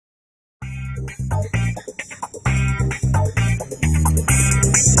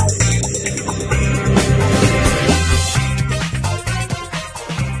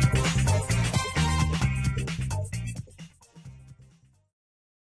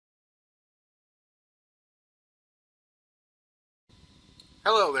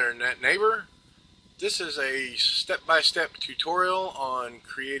Hello there, net neighbor. This is a step-by-step tutorial on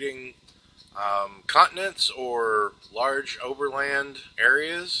creating continents or large overland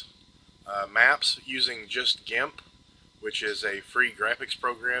areas, maps using just GIMP, which is a free graphics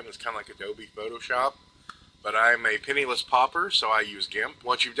program. It's kind of like Adobe Photoshop, but I'm a penniless pauper, so I use GIMP.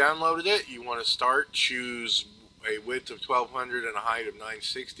 Once you've downloaded it, you want to start. Choose a width of 1200 and a height of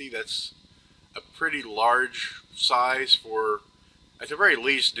 960. That's a pretty large size for, at the very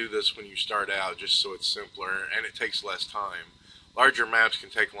least, do this when you start out, just so it's simpler and it takes less time. Larger maps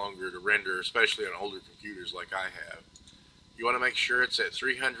can take longer to render, especially on older computers like I have. You want to make sure it's at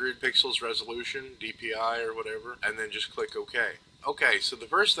 300 pixels resolution, DPI or whatever, and then just click OK. Okay, so the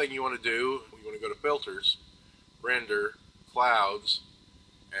first thing you want to do, you want to go to Filters, Render, Clouds,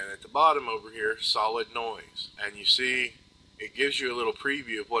 and at the bottom over here, Solid Noise. And you see it gives you a little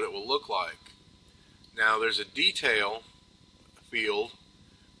preview of what it will look like. Now there's a Detail field,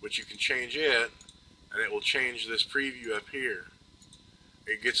 which you can change it, and it will change this preview up here.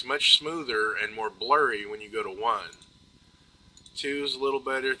 It gets much smoother and more blurry when you go to 1. 2 is a little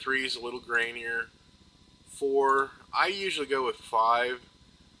better, 3 is a little grainier, 4, I usually go with 5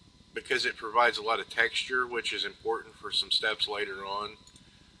 because it provides a lot of texture, which is important for some steps later on.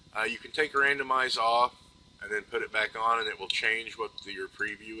 You can take randomize off and then put it back on, and it will change what your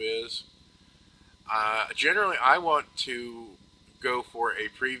preview is. Generally, I want to go for a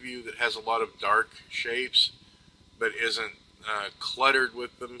preview that has a lot of dark shapes but isn't cluttered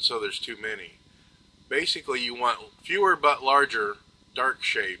with them, so there's too many. Basically, you want fewer but larger dark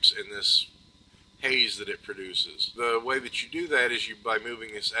shapes in this haze that it produces. The way that you do that is by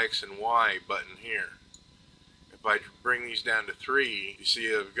moving this X and Y button here. If I bring these down to 3, you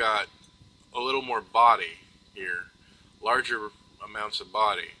see I've got a little more body here, larger amounts of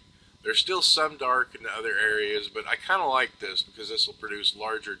body. There's still some dark in the other areas, but I kind of like this because this will produce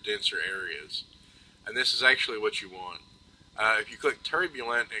larger, denser areas. And this is actually what you want. If you click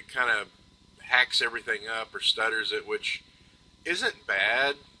turbulent, it kind of hacks everything up or stutters it, which isn't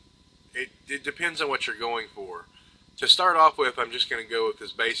bad. It depends on what you're going for. To start off with, I'm just going to go with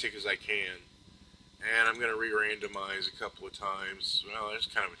as basic as I can. And I'm going to re-randomize a couple of times. Well, there's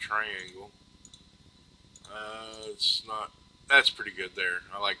kind of a triangle. That's pretty good there.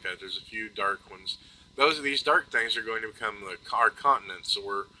 I like that. There's a few dark ones. These dark things are going to become our continents,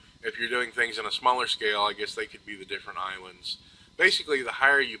 or if you're doing things on a smaller scale, I guess they could be the different islands. Basically, the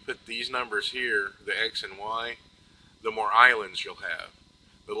higher you put these numbers here, the X and Y, the more islands you'll have.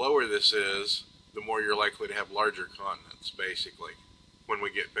 The lower this is, the more you're likely to have larger continents, basically, when we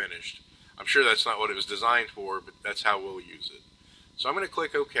get finished. I'm sure that's not what it was designed for, but that's how we'll use it. So I'm going to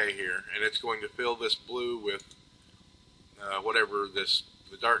click OK here, and it's going to fill this blue with whatever the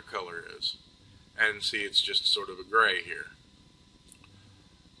dark color is. And see, it's just sort of a gray here.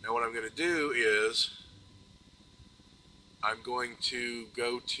 Now what I'm going to do is I'm going to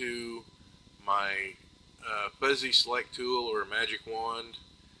go to my fuzzy select tool or magic wand,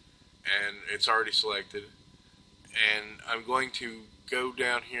 and it's already selected. And I'm going to go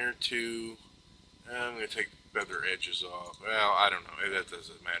down here to, I'm going to take feather edges off. Well, I don't know. That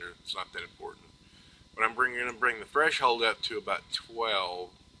doesn't matter. It's not that important. But I'm going to bring the threshold up to about 12.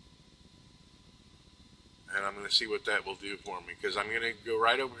 And I'm going to see what that will do for me, because I'm going to go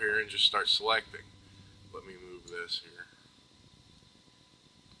right over here and just start selecting. Let me move this here.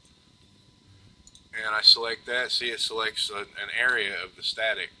 And I select that. See, it selects an area of the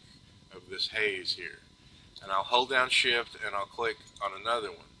static of this haze here. And I'll hold down Shift and I'll click on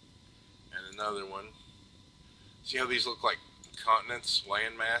another one and another one. See how these look like continents,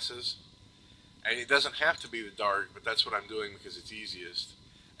 land masses? And it doesn't have to be the dark, but that's what I'm doing because it's easiest.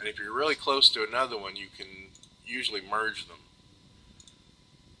 And if you're really close to another one, you can usually merge them.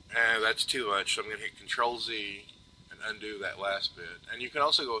 And that's too much, so I'm going to hit Control Z and undo that last bit. And you can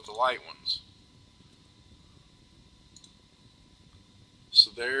also go with the light ones. So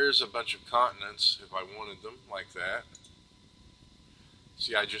there's a bunch of continents if I wanted them like that.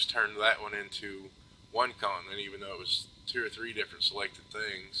 See, I just turned that one into one continent, even though it was 2 or 3 different selected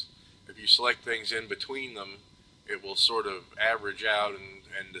things. If you select things in between them, it will sort of average out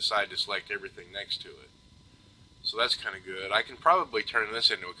and decide to select everything next to it. So that's kind of good. I can probably turn this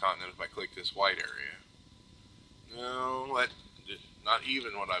into a continent if I click this white area. No, that's not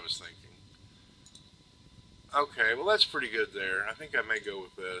even what I was thinking. Okay, well that's pretty good there. I think I may go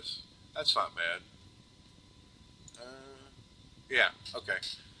with this. That's not bad. Yeah, okay.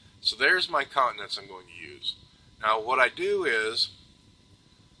 So there's my continents I'm going to use. Now what I do is,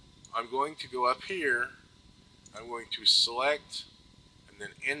 I'm going to go up here, I'm going to select and then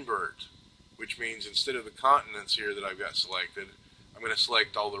invert, which means instead of the continents here that I've got selected, I'm I'm going to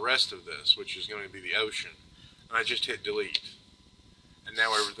select all the rest of this, which is going to be the ocean. And I just hit delete. And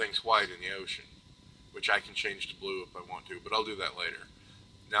now everything's white in the ocean, which I can change to blue if I want to, but I'll do that later.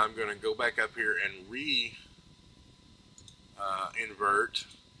 Now I'm going to go back up here and invert,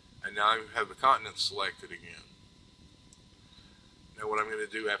 and now I have the continent selected again. Now what I'm going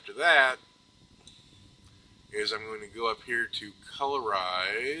to do after that is I'm going to go up here to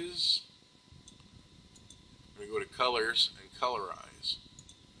colorize. I'm going to go to colors and colorize.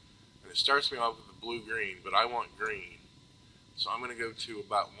 And it starts me off with the blue-green, but I want green. So I'm going to go to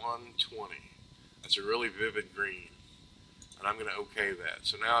about 120. That's a really vivid green. And I'm going to OK that.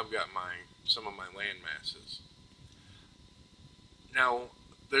 So now I've got some of my land masses. Now,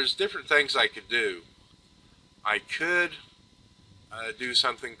 there's different things I could do. I could do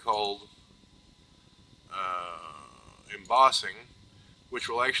something called embossing, which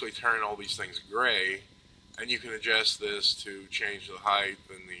will actually turn all these things gray, and you can adjust this to change the height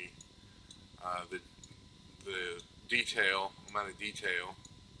and the detail, amount of detail.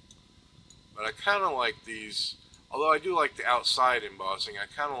 But I kind of like these, although I do like the outside embossing, I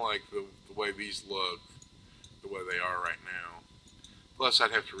kind of like the way these look, the way they are right now. Plus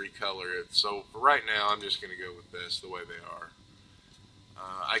I'd have to recolor it, so for right now I'm just going to go with this, the way they are.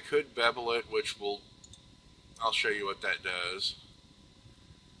 I could bevel it, which I'll show you what that does.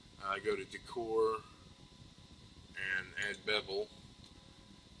 I go to decor and add bevel,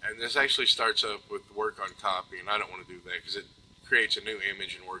 and this actually starts up with work on copy, and I don't want to do that because it creates a new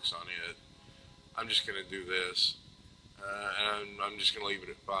image and works on it. I'm just going to do this, and I'm just going to leave it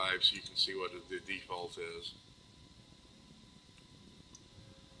at 5 so you can see what the default is.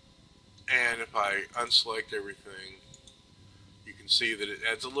 And if I unselect everything, you can see that it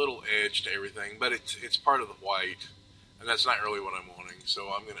adds a little edge to everything, but it's part of the white, and that's not really what I'm wanting. So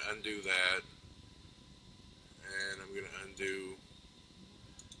I'm going to undo that, and I'm going to undo,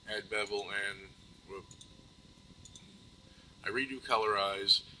 add bevel, and whoop. I redo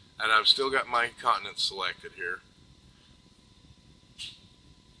colorize, and I've still got my continent selected here.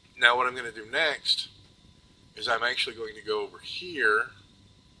 Now what I'm going to do next is I'm actually going to go over here.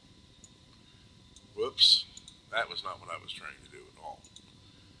 Whoops, that was not what I was trying to do at all.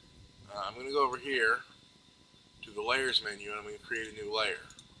 I'm going to go over here to the layers menu, and I'm going to create a new layer.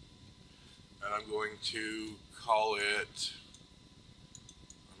 And I'm going to call it,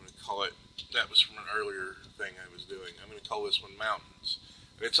 that was from an earlier thing I was doing. I'm going to call this one mountains.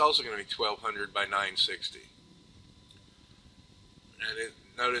 And it's also going to be 1200 by 960. And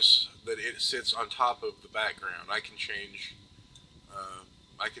notice that it sits on top of the background. I can change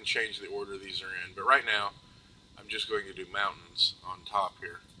the order these are in, but right now I'm just going to do mountains on top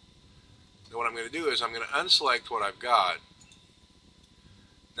here. Now what I'm going to do is I'm going to unselect what I've got.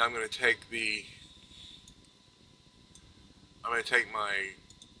 Now I'm going to take my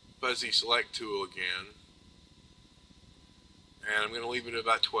fuzzy select tool again, and I'm going to leave it at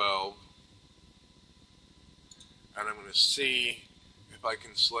about 12, and I'm going to see if I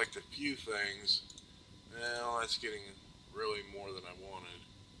can select a few things. Well, that's getting really more than I wanted.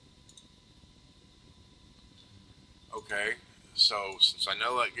 Okay, so since I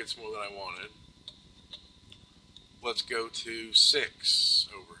know that gets more than I wanted, let's go to 6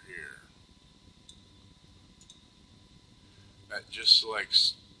 over here. That just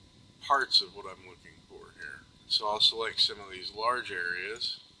selects parts of what I'm looking for here. So I'll select some of these large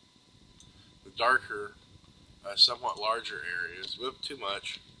areas, the darker, somewhat larger areas. Whoop, too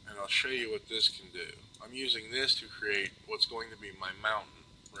much, and I'll show you what this can do. I'm using this to create what's going to be my mountain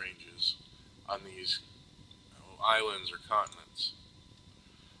ranges on these islands or continents.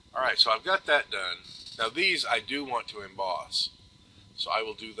 Alright, so I've got that done. Now these I do want to emboss, so I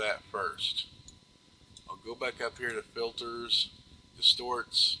will do that first. I'll go back up here to filters,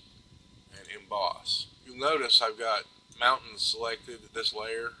 distorts, and emboss. You'll notice I've got mountains selected, this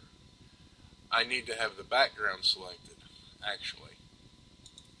layer. I need to have the background selected, actually,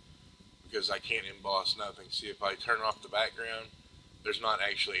 because I can't emboss nothing. See, if I turn off the background, there's not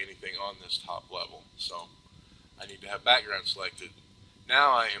actually anything on this top level, so I need to have background selected.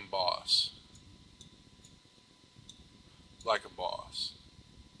 Now I emboss like a boss.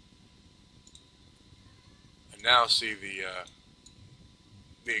 And now see the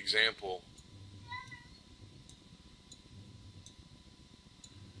example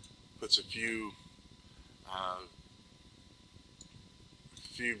puts a few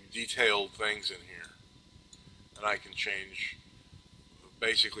detailed things in here, and I can change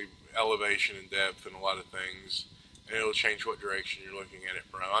basically elevation and depth and a lot of things, and it'll change what direction you're looking at it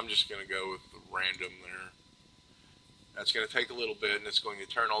from. I'm just going to go with the random there. That's going to take a little bit, and it's going to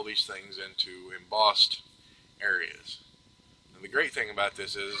turn all these things into embossed areas. And the great thing about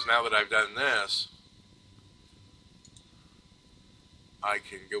this is now that I've done this, I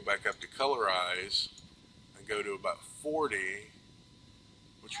can go back up to colorize and go to about 40,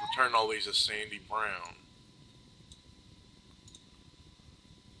 which will turn all these a sandy brown.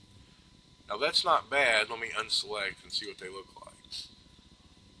 Now that's not bad. Let me unselect and see what they look like.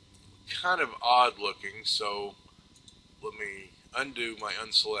 Kind of odd looking, so let me undo my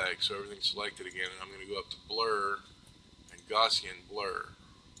unselect so everything's selected again, and I'm going to go up to blur and Gaussian blur.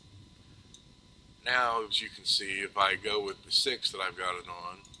 Now, as you can see, if I go with the 6 that I've got it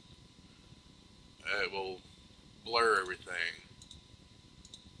on, it will blur everything.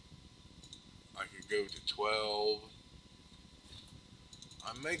 I could go to 12.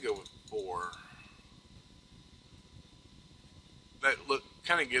 I may go with 4. That look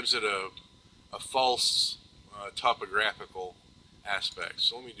kind of gives it a false topographical aspect.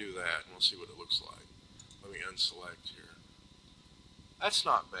 So let me do that and we'll see what it looks like. Let me unselect here. That's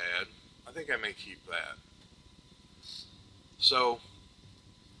not bad. I think I may keep that. So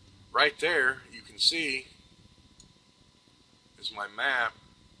right there you can see is my map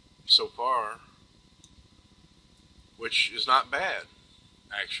so far, which is not bad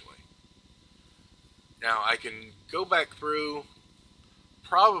actually. Now I can go back through,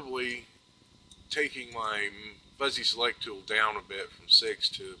 probably taking my fuzzy select tool down a bit from 6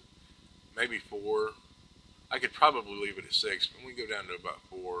 to maybe 4. I could probably leave it at 6, but we go down to about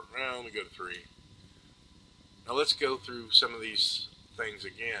 4. Well, let me go to 3. Now let's go through some of these things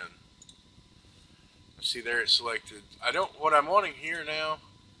again. See there it's selected. What I'm wanting here now,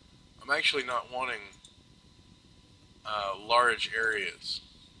 I'm actually not wanting large areas.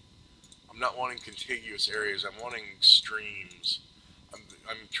 I'm not wanting contiguous areas. I'm wanting streams.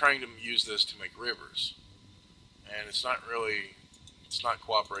 I'm trying to use this to make rivers, and it's not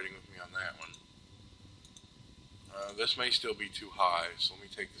cooperating with me on that one. This may still be too high, so let me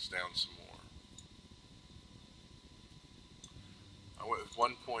take this down some more. I went with 1.5,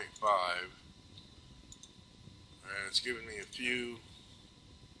 and it's giving me a few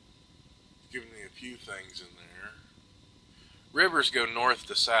things in there. Rivers go north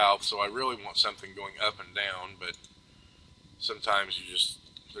to south, so I really want something going up and down, but sometimes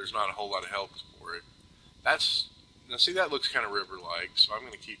there's not a whole lot of help for it. Now see, that looks kind of river-like, so I'm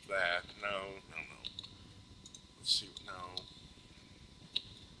going to keep that. No.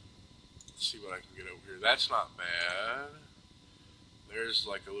 Let's see what I can get over here. That's not bad. There's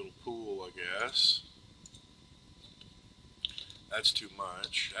like a little pool, I guess. That's too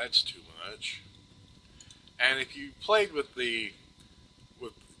much. That's too much. And if you played with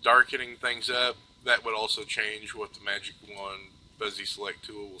darkening things up, that would also change what the Magic Wand fuzzy select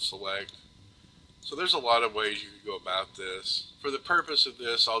tool will select. So there's a lot of ways you could go about this. For the purpose of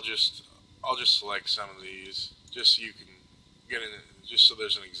this, I'll just select some of these, just so you can get in it, just so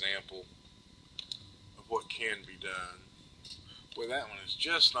there's an example of what can be done. Boy, that one is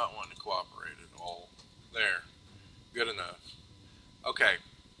just not wanting to cooperate at all. There, good enough. Okay,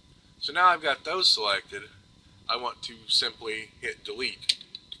 so now I've got those selected. I want to simply hit delete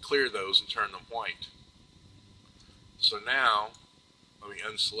to clear those and turn them white. So now, let me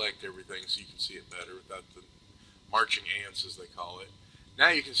unselect everything so you can see it better without the marching ants, as they call it. Now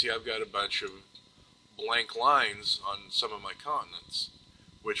you can see I've got a bunch of blank lines on some of my continents,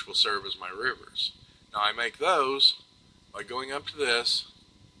 which will serve as my rivers. Now I make those by going up to this,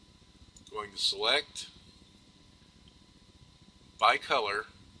 going to select by color,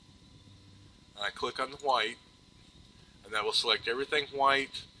 and I click on the white, and that will select everything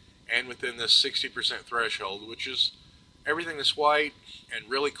white and within this 60% threshold, which is everything that's white and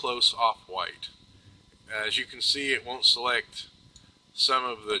really close off-white. As you can see, it won't select some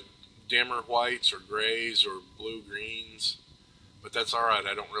of the dimmer whites or grays or blue-greens, but that's alright,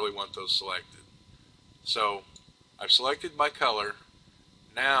 I don't really want those selected. So I've selected by color.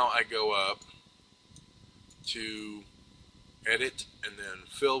 Now I go up to edit and then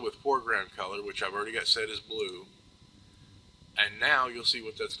fill with foreground color, which I've already got set as blue. And now you'll see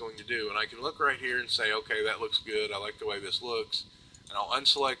what that's going to do. And I can look right here and say, okay, that looks good. I like the way this looks. And I'll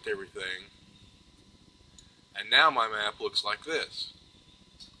unselect everything. And now my map looks like this,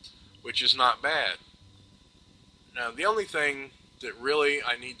 which is not bad. Now, the only thing that really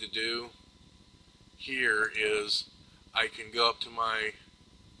I need to do here is I can go up to my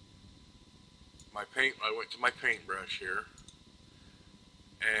paint. I went to my paintbrush here,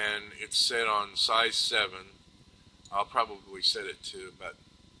 and it's set on size 7. I'll probably set it to about,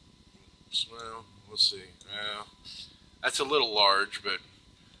 well, let's see. That's a little large, but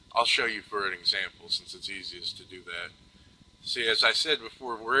I'll show you for an example since it's easiest to do that. See, as I said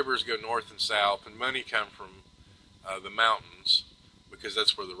before, rivers go north and south, and many come from the mountains, because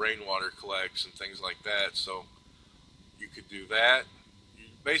that's where the rainwater collects and things like that. So you could do that.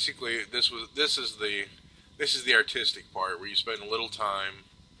 Basically, this is the artistic part, where you spend a little time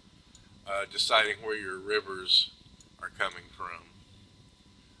deciding where your rivers are coming from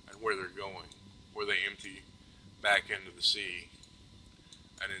and where they're going, where they empty back into the sea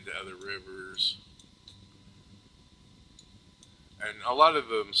and into other rivers. And a lot of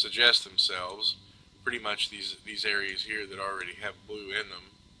them suggest themselves. Pretty much these areas here that already have blue in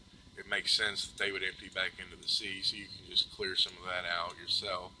them, it makes sense that they would empty back into the sea, so you can just clear some of that out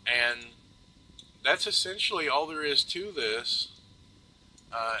yourself. And that's essentially all there is to this.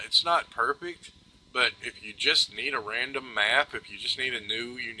 It's not perfect, but if you just need a random map, if you just need a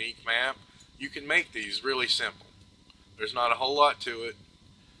new, unique map, you can make these really simple. There's not a whole lot to it.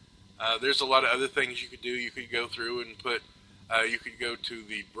 There's a lot of other things you could do. You could go through and put, you could go to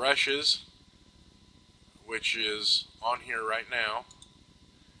the brushes, which is on here right now,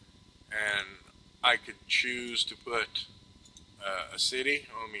 and I could choose to put a city.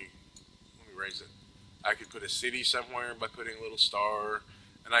 Let me raise it. I could put a city somewhere by putting a little star,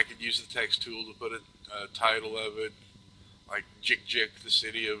 and I could use the text tool to put a title of it, like Jik Jik, the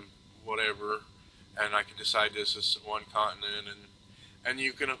city of whatever, and I could decide this is one continent, and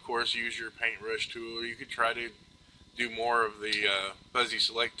you can of course use your paintbrush tool, or you could try to do more of the fuzzy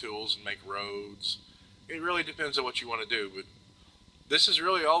select tools and make roads. It really depends on what you want to do, but this is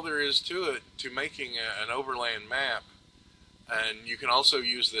really all there is to it, to making an overland map. And you can also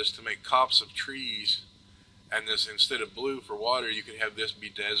use this to make copse of trees, and this, instead of blue for water, you could have this be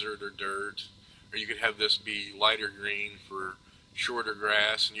desert or dirt, or you could have this be lighter green for shorter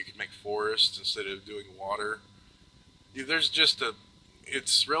grass, and you could make forests instead of doing water. There's just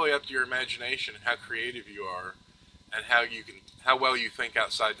it's really up to your imagination and how creative you are, and how well you think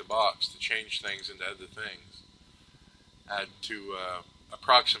outside the box to change things into other things, and to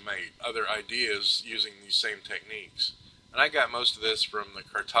approximate other ideas using these same techniques. And I got most of this from the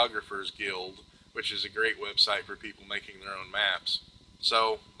Cartographers Guild, which is a great website for people making their own maps.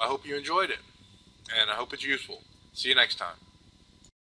 So I hope you enjoyed it, and I hope it's useful. See you next time.